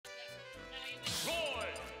Sled.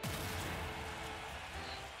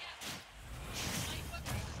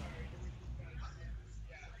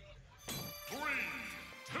 3,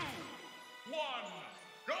 2, 1,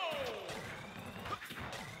 go!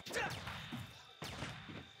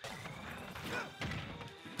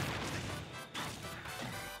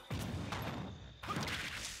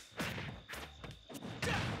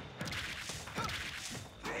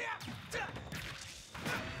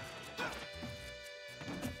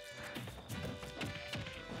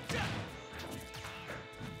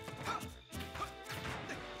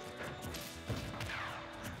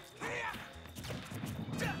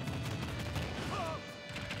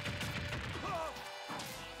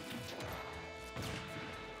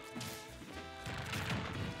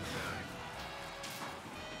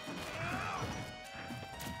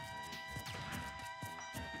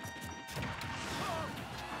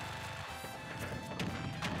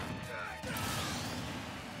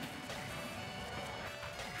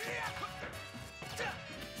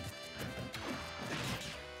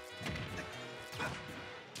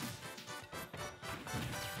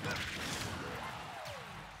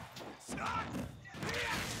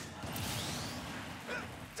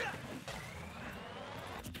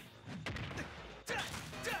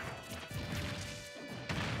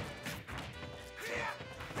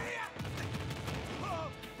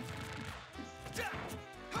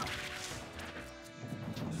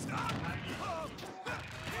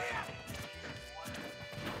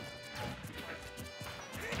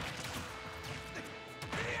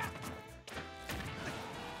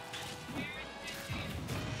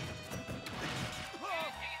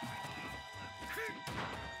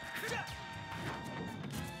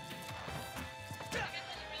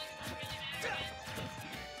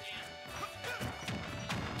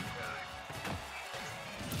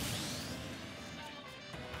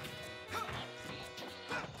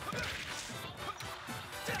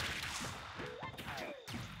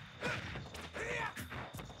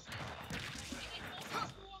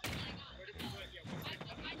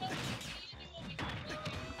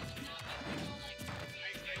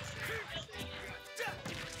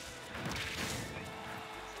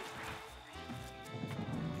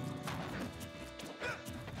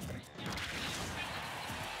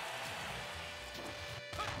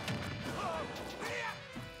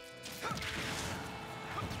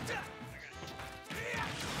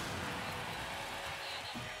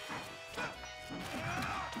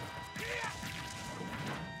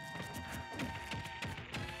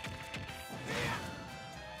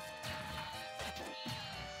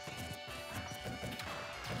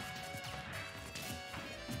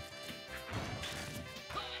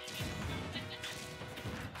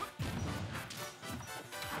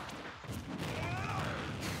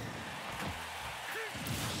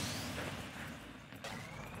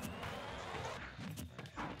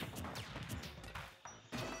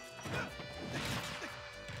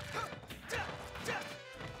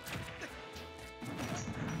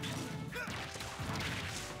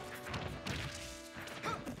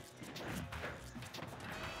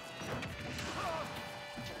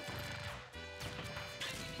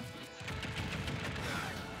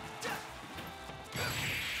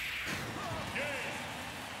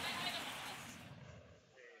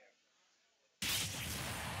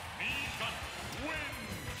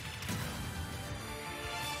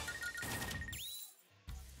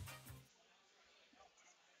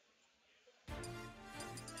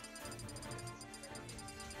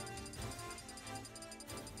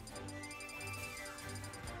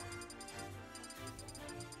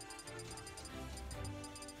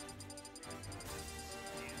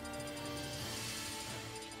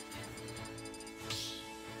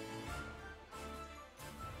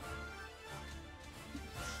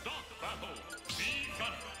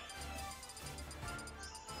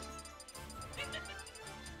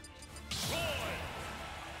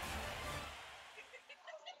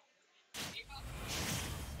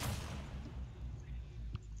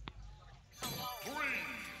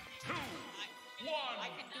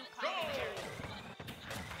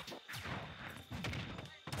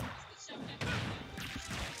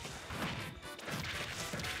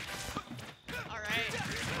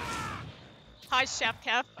 Hi, Chef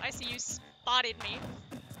Kev. I see you spotted me.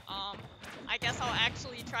 I guess I'll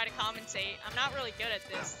actually try to commentate. I'm not really good at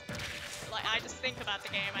this. Like, I just think about the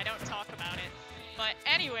game. I don't talk about it. But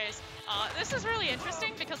anyways, this is really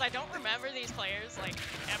interesting because I don't remember these players, like,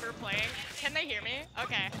 ever playing. Can they hear me?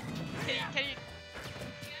 Okay. Can you...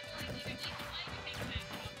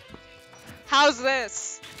 How's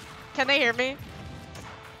this? Can they hear me?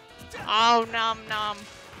 Oh, nom nom.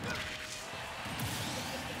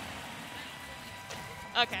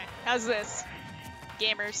 Okay, how's this?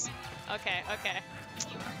 Gamers. Okay, okay.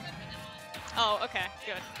 Oh, okay,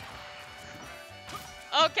 good.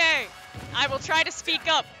 Okay, I will try to speak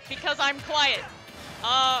up because I'm quiet.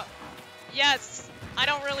 Yes, I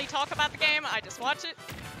don't really talk about the game, I just watch it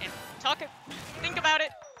and think about it,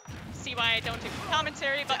 see why I don't do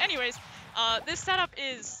commentary, but anyways, this set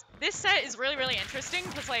is really, really interesting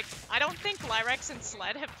because, like, I don't think Liyrex and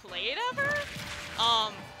Sled have played ever.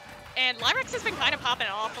 And Liyrex has been kind of popping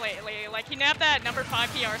off lately. Like, he nabbed that number 5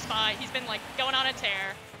 PR spot. He's been, like, going on a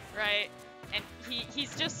tear, right? And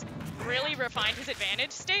he's just really refined his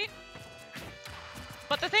advantage state.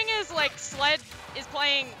 But the thing is, like, Sled is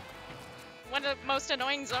playing one of the most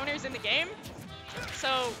annoying zoners in the game.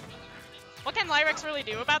 So, what can Liyrex really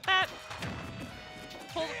do about that?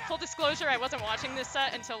 Full disclosure, I wasn't watching this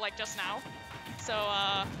set until, like, just now. So,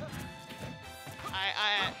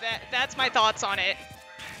 that's my thoughts on it.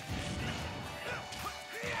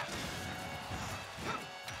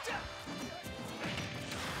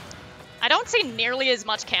 I don't see nearly as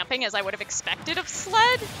much camping as I would have expected of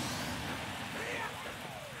Sled.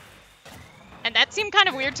 And that seemed kind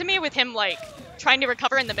of weird to me with him, like, trying to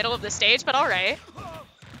recover in the middle of the stage, but alright.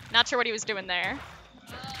 Not sure what he was doing there.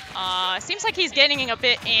 Seems like he's getting a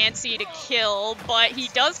bit antsy to kill, but he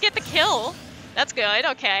does get the kill. That's good,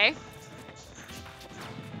 okay.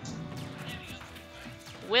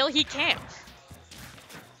 Will he camp?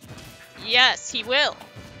 Yes, he will.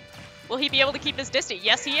 Will he be able to keep his disty?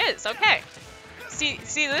 Yes, he is. Okay. See,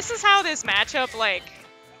 this is how this matchup, like,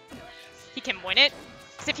 he can win it.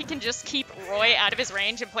 Because if he can just keep Roy out of his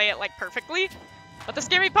range and play it, like, perfectly. But the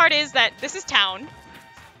scary part is that this is town.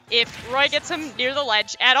 If Roy gets him near the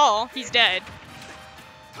ledge at all, he's dead.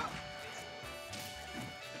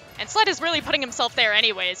 And Sled is really putting himself there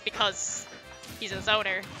anyways because he's a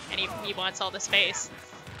zoner and he wants all the space.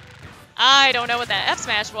 I don't know what that F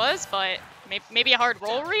smash was, but maybe a hard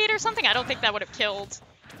roll read or something? I don't think that would have killed.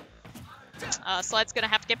 Sled's going to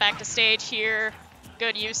have to get back to stage here.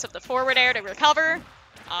 Good use of the forward air to recover.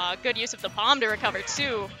 Good use of the bomb to recover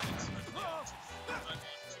too.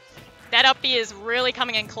 That up B is really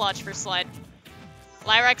coming in clutch for Sled.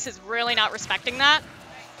 Liyrex is really not respecting that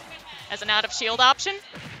as an out of shield option.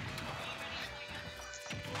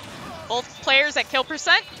 Both players at kill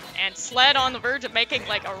percent, and Sled on the verge of making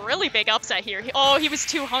like a really big upset here. He was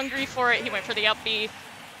too hungry for it. He went for the up B.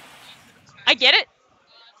 I get it,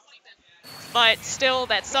 but still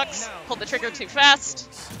that sucks. Pulled the trigger too fast.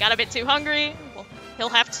 Got a bit too hungry. Well, he'll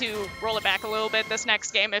have to roll it back a little bit this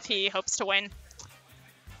next game if he hopes to win.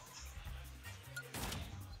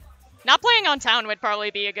 Not playing on town would probably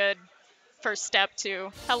be a good first step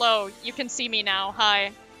too. Hello, you can see me now.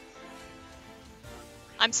 Hi.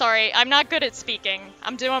 I'm sorry, I'm not good at speaking.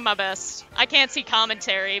 I'm doing my best. I can't see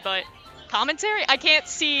commentary, but... Commentary? I can't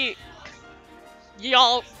see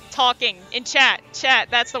y'all talking in chat. Chat,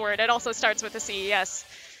 that's the word. It also starts with a C, yes.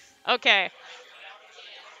 Okay.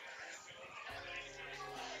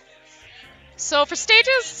 So for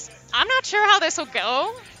stages, I'm not sure how this will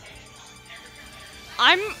go.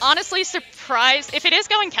 I'm honestly surprised. If it is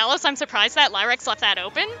going Kalos, I'm surprised that Liyrex left that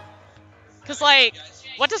open. Because, like,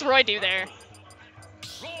 what does Roy do there?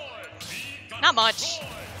 Not much.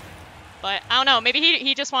 But, I don't know. Maybe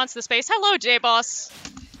he just wants the space. Hello, J-Boss.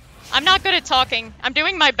 I'm not good at talking. I'm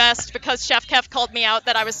doing my best because Chef Kev called me out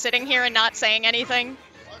that I was sitting here and not saying anything.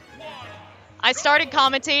 I started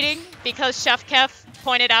commentating because Chef Kev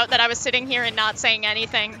pointed out that I was sitting here and not saying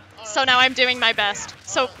anything. So now I'm doing my best.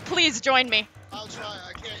 So please join me. I'll try.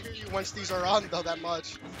 I can't hear you once these are on, though, that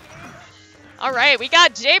much. All right, we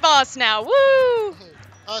got J-Boss now. Woo!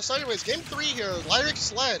 So anyways, game 3 here, Liyrex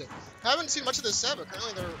Sled. Haven't seen much of this set, but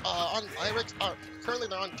currently they're on Liyrex. Currently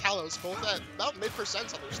they're on Kalos, both at about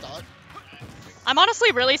mid-percents on their stock. I'm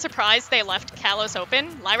honestly really surprised they left Kalos open.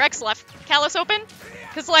 Liyrex left Kalos open,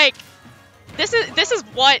 because like this is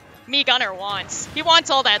what Me Gunner wants. He wants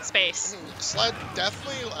all that space. Sled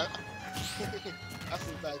definitely.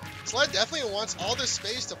 Sled definitely wants all this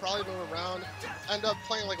space to probably move around, end up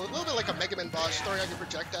playing like a little bit like a Mega Man boss, throwing out your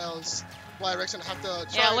projectiles. Liyrex gonna have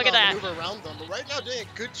to try and maneuver around them, but right now doing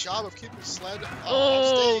a good job of keeping Sled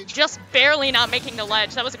off stage. Just barely not making the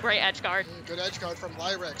ledge. That was a great edge guard. Good edge guard from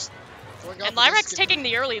Liyrex. And Liyrex taking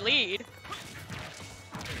the early lead.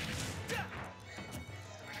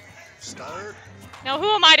 Start. Now, who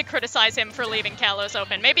am I to criticize him for leaving Kalos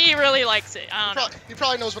open? Maybe he really likes it. I don't know. He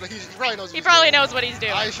probably knows what he's doing. He probably knows what he's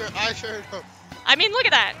doing. I sure know. I mean, look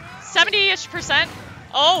at that. 70-ish%.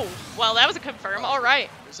 Oh, well, that was a confirm. All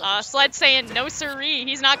right. Sled saying no siree.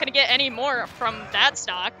 He's not going to get any more from that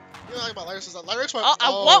stock. You know about Liyrex is that Liyrex went.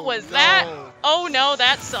 What was that? no. Oh no,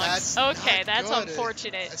 that sucks. That's Okay, not that's good.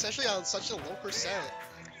 unfortunate. Especially on such a low percent.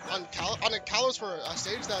 On a Kalos for a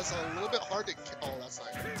stage that's a little bit hard to kill. Oh, that's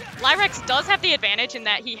not good. Liyrex does have the advantage in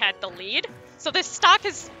that he had the lead. So this stock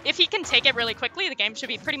is, if he can take it really quickly, the game should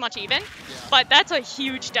be pretty much even. Yeah. But that's a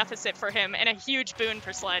huge deficit for him and a huge boon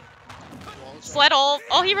for Sled. Well, Sled, all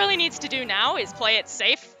he really needs to do now is play it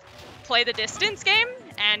safe, play the distance game,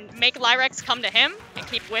 and make Liyrex come to him and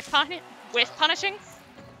keep whiff punishing.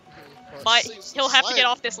 But he'll have to get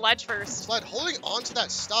off this ledge first. Sled holding on to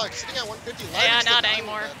that stock, sitting at 150. Yeah, Liyrex not denying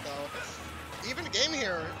anymore. That, even game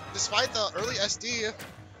here, despite the early SD.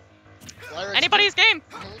 Liyrex Anybody's game.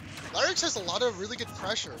 Liyrex has a lot of really good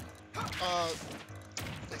pressure.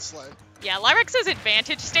 It's Sled. Yeah, Lyrex's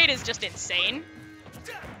advantage state is just insane.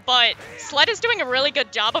 But Sled is doing a really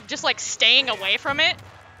good job of just like staying away from it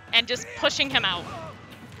and just pushing him out.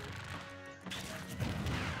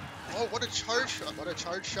 Oh, what a charge shot. What a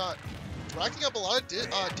charge shot. Racking up a lot of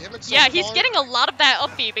damage so Yeah, he's far. getting a lot of that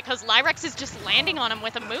up B because Liyrex is just landing on him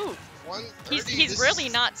with a move. He's really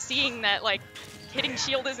not seeing that, like, hitting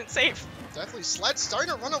shield isn't safe. Definitely. Sled starting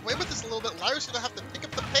to run away with this a little bit. Lyrex's going to have to pick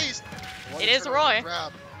up the pace. It is Roy.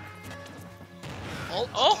 Grab.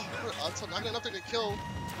 Oh. Until not enough to kill.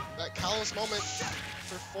 That Kalos moment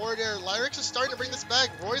for forward air. Liyrex is starting to bring this back.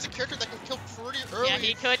 Roy's a character that can kill pretty early. Yeah,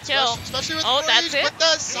 he could kill. Especially with Oh, that's it. With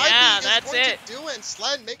that side Yeah, beat that's is going it. to do it. And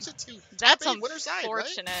Sled makes it to That's top 8 winner's side, right?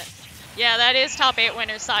 unfortunate. Yeah, that is top 8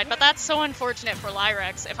 winner's side, but that's so unfortunate for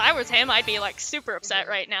Liyrex. If I was him, I'd be like super upset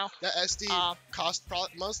right now. That SD cost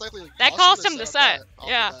most likely. That cost him the set.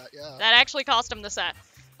 Yeah. That actually cost him the set.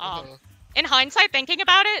 In hindsight, thinking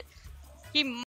about it, he